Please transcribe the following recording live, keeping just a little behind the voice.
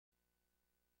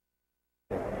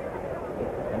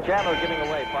Chandler giving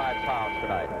away 5 pounds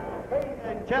tonight. Ladies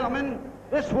and gentlemen,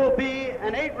 this will be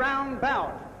an 8-round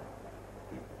bout.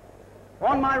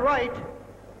 On my right,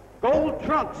 gold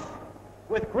trunks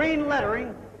with green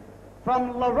lettering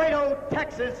from Laredo,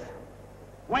 Texas,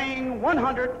 weighing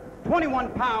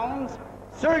 121 pounds,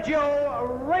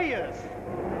 Sergio Reyes.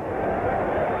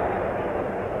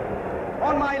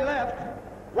 On my left,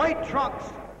 white trunks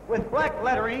with black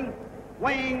lettering,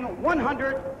 weighing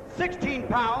 116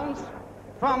 pounds,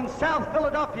 from South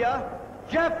Philadelphia,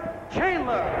 Jeff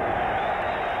Chandler.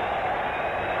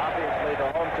 Obviously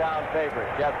the hometown favorite,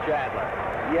 Jeff Chandler.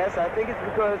 Yes, I think it's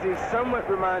because he somewhat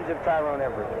reminds you of Tyrone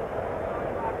Everett.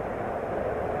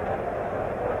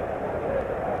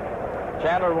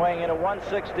 Chandler weighing in at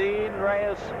 116,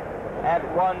 Reyes at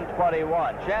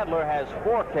 121. Chandler has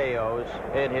 4 KOs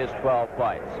in his 12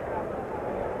 fights.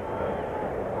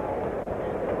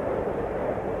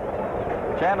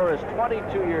 Chandler is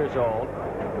 22 years old.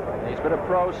 He's been a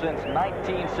pro since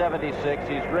 1976.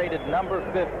 He's rated number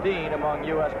 15 among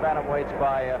U.S. bantamweights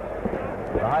by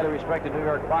the highly respected New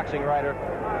York boxing writer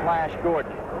Flash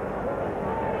Gordon.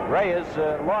 Reyes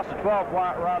lost a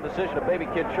 12-round decision to Baby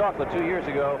Kid Chocolate 2 years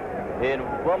ago in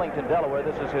Wilmington, Delaware.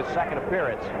 This is his second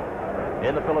appearance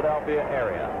in the Philadelphia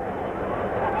area.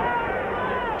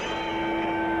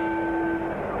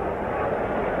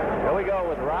 Here we go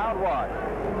with round 1.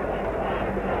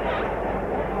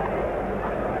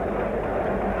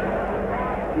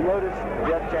 You notice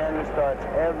Jeff Chandler starts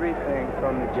everything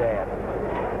from the jab.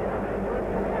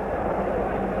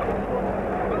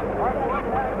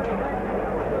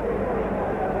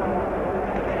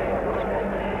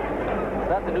 Is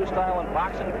that the new style in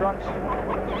boxing trunks?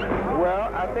 Well,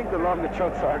 I think the longer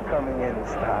trunks are coming in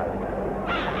style.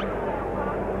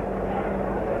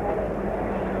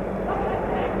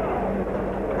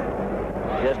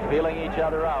 Just feeling each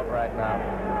other out right now.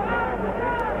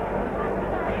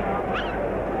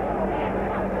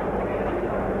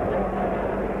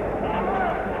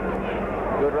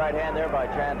 Good right hand there by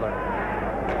Chandler.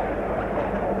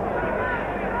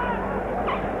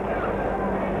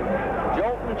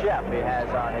 Jolton Jeff he has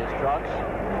on his trunks.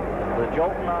 The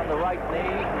Jolton on the right knee,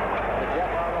 the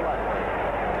Jeff on the left knee.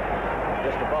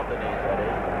 Just above the knees, that is.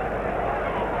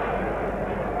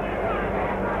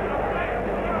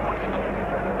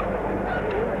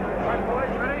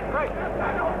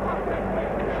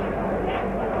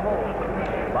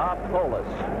 Bob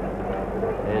Polis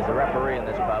is the referee in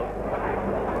this bout.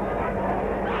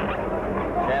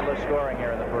 Chandler scoring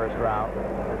here in the first round.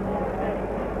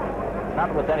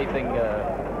 Not with anything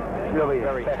really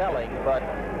very telling, but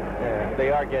they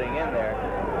are getting in there.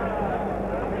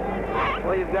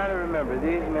 Well, you've got to remember,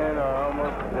 these men are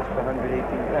almost just 118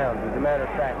 pounds. As a matter of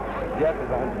fact, Jeff is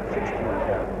 116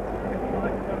 pounds.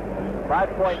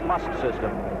 5-point must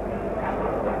system.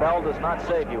 The bell does not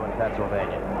save you in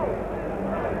Pennsylvania.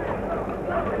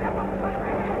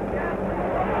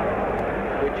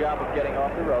 Good job of getting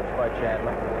off the ropes by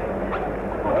Chandler.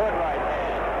 Good right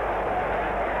hand.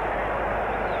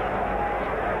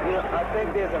 You know, I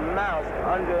think there's a mouse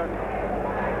under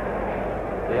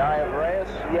the eye of Reyes?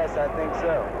 Yes, I think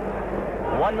so.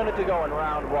 1 minute to go in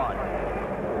round 1.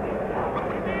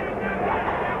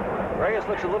 Reyes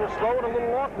looks a little slow and a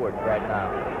little awkward right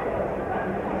now.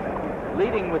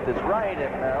 Leading with his right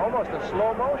and almost in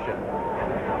slow motion.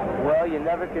 Well, you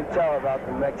never can tell about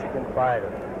the Mexican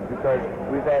fighters because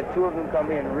we've had 2 of them come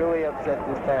here and really upset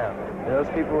this town. And those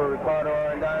people were Ricardo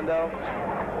Arredondo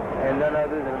and none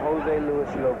other than Jose Luis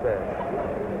Lopez.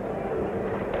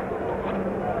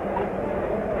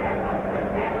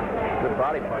 Good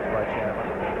body punch by Chandler.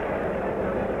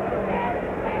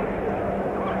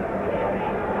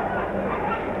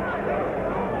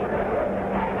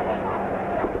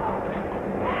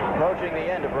 Approaching the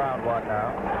end of round 1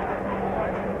 now.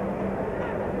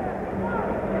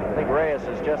 I think Reyes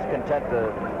is just content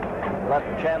to let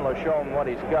Chandler show him what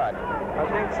he's got. I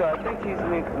think so. I think he's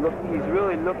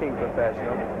really looking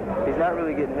professional. He's not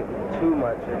really getting hit too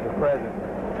much at the present.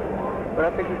 But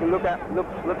I think you can look out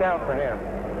for him.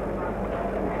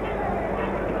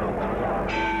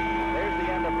 There's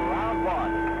the end of round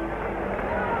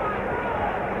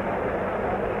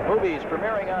 1. Movies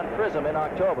premiering on Prism in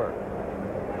October.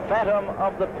 Phantom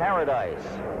of the Paradise,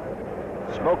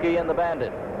 Smokey and the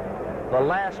Bandit, the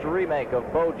last remake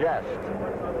of Beau Geste,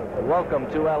 Welcome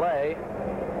to L.A.,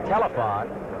 Telephone,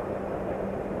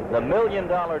 The $1 Million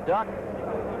Duck,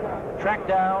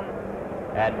 Trackdown,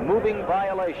 and Moving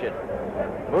Violation.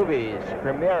 Movies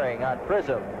premiering on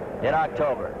Prism in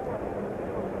October.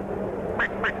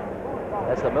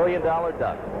 That's the $1 Million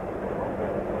Duck.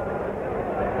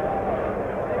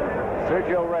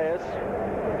 Sergio Reyes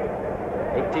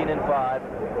 18-5.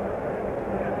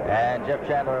 And Jeff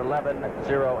Chandler 11-0-1.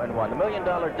 The $1 Million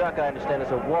Duck, I understand,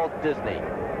 is a Walt Disney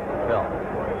film.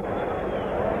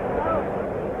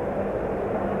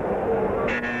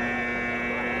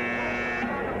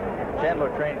 Chandler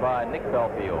trained by Nick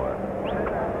Belfiore.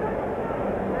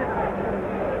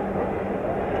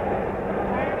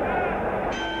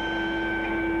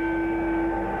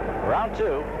 Round 2,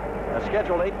 a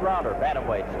scheduled 8th rounder,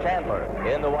 bantamweights. Chandler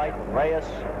in the white, Reyes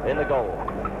in the gold.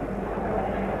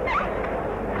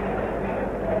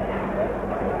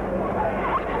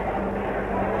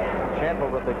 Chandler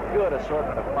with a good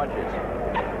assortment of punches.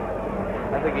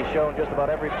 I think he's shown just about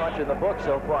every punch in the book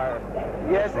so far.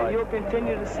 Yes, and you'll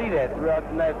continue to see that throughout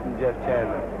the night from Jeff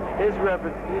Chandler. His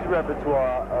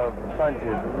repertoire of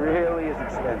punches really is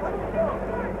extensive.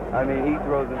 I mean, he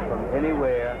throws them from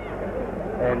anywhere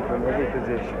and from any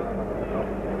position.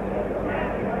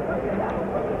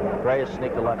 Reyes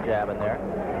sneaked a left jab in there.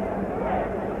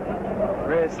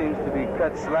 Reyes seems to be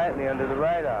cut slightly under the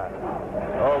right eye.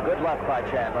 Oh, good left by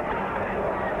Chandler.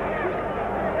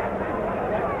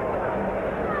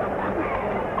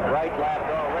 Right, left.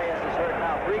 Oh, Reyes is hurt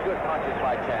now. 3 good punches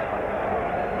by Chandler.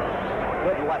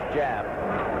 Good left jab.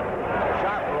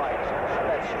 Sharp right.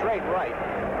 That straight right.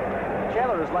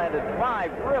 Chandler has landed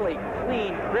 5 really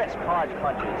clean, crisp, hard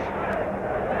punches.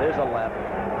 There's a left.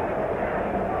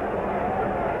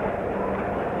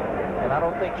 And I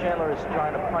don't think Chandler is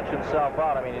trying to punch himself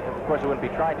out. I mean, of course, he wouldn't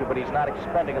be trying to, but he's not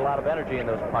expending a lot of energy in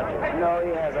those punches. No,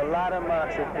 he has a lot of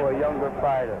moxie for a younger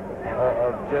fighter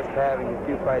of just having a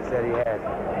few fights that he has.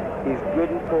 He's good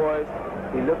and poised.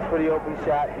 He looks for the open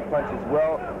shot. He punches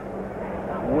well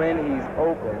when he's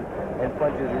open and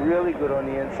punches really good on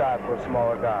the inside for a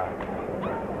smaller guy.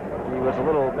 He was a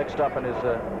little mixed up in his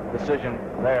decision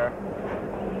there.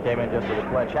 Came in just with a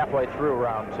clinch. Halfway through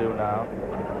round 2 now.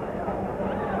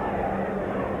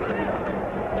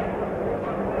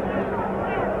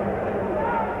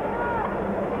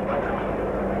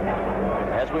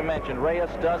 As we mentioned, Reyes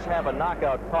does have a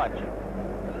knockout punch.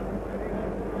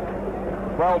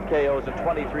 12 KOs in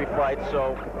 23 fights,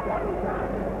 so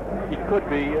he could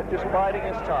be just biding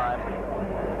his time.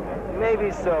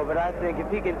 Maybe so, but I think if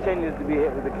he continues to be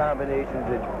hit with the combinations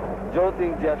that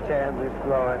jolting Jeff Chandler's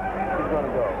throwing, he's going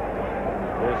to go.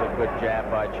 There's a good jab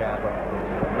by Chandler.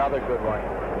 Another good one.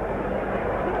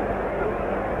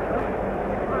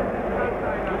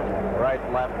 Right,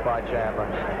 left by Chandler.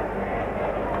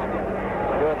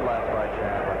 Good left by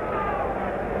Chandler.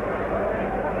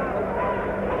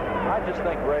 I just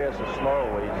think Reyes is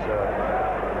slow. He's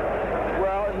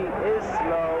well, he is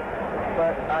slow,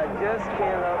 but I just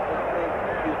can't help but think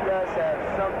he does have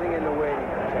something in the waiting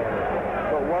for Chandler.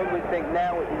 But one would think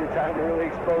now would be the time to really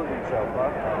expose himself, huh?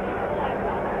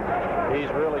 He's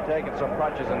really taken some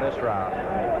punches in this round.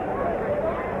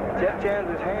 Jeff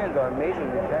Chandler's hands are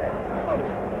amazingly fast.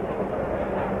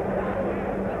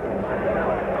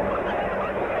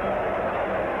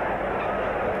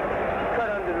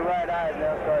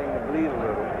 Now starting to bleed a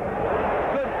little.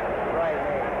 Good right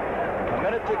hand. A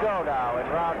minute to go now in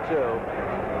round 2.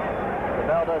 The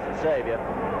bell doesn't save you. I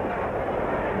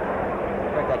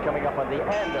think that coming up on the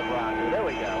end of round 2. There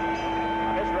we go.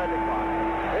 Misread the clock.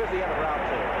 Here's the end of round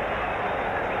 2.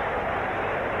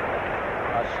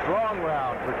 A strong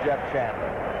round for Jeff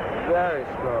Chandler. Very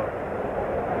strong.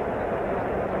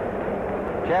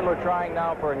 Chandler trying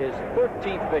now for his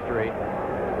 13th victory.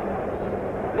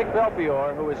 Nick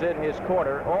Belfiore, who is in his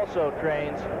corner, also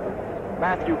trains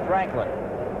Matthew Franklin.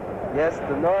 Yes,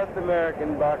 the North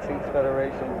American Boxing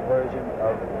Federation's version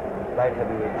of light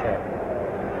heavyweight champion.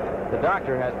 The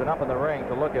doctor has been up in the ring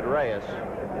to look at Reyes.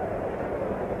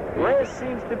 Reyes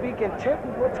seems to be content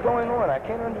with what's going on. I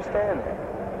can't understand that.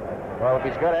 Well, if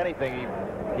he's got anything,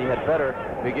 he had better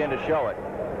begin to show it.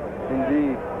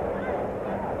 Indeed.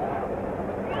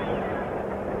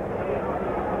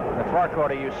 In the far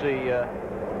corner, you see...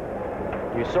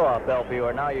 you saw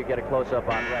Belfiore. Now you get a close-up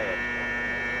on Reyes.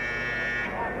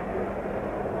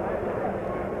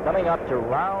 Coming up to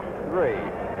round 3.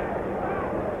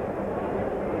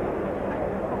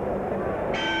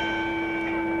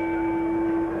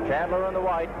 Chandler in the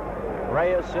white,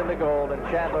 Reyes in the gold, and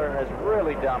Chandler has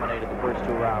really dominated the first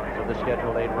 2 rounds of the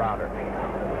scheduled 8-rounder.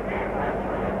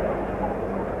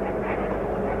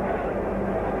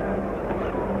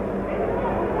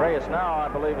 Reyes now, I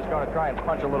believe, is going to try and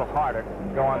punch a little harder,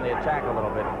 go on the attack a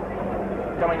little bit.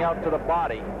 Coming out to the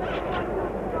body.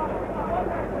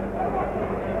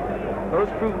 Those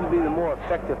prove to be the more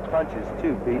effective punches,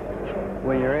 too, Pete.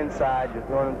 When you're inside, you're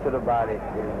throwing them to the body.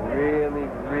 It's really,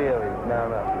 really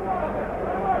down up.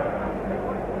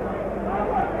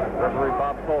 Referee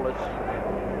Bob Polis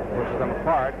Pushes them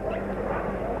apart.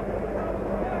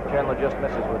 Chandler just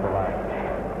misses with the left.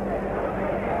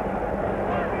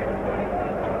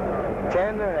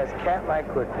 Chandler has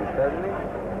cat-like quickness, doesn't he?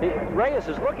 Reyes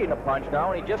is looking to punch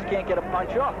now, and he just can't get a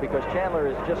punch off because Chandler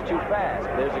is just too fast.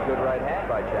 There's a good right hand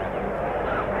by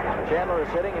Chandler. Chandler is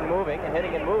hitting and moving,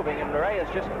 and Reyes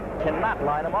just cannot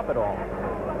line him up at all.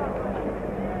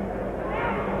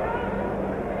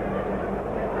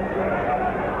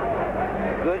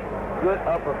 Good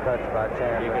uppercuts by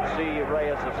Chandler. You can see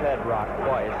Reyes' head rock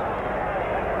twice.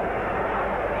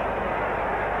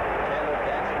 Chandler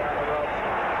dancing on the ropes.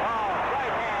 Oh, right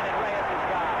hand, and Reyes is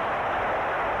down.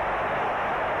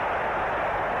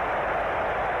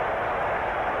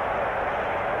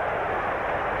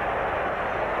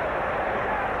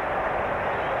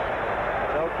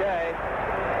 It's okay.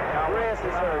 Now Reyes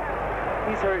is hurt.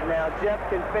 He's hurt now. Jeff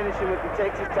can finish him if he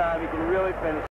takes his time. He can really finish.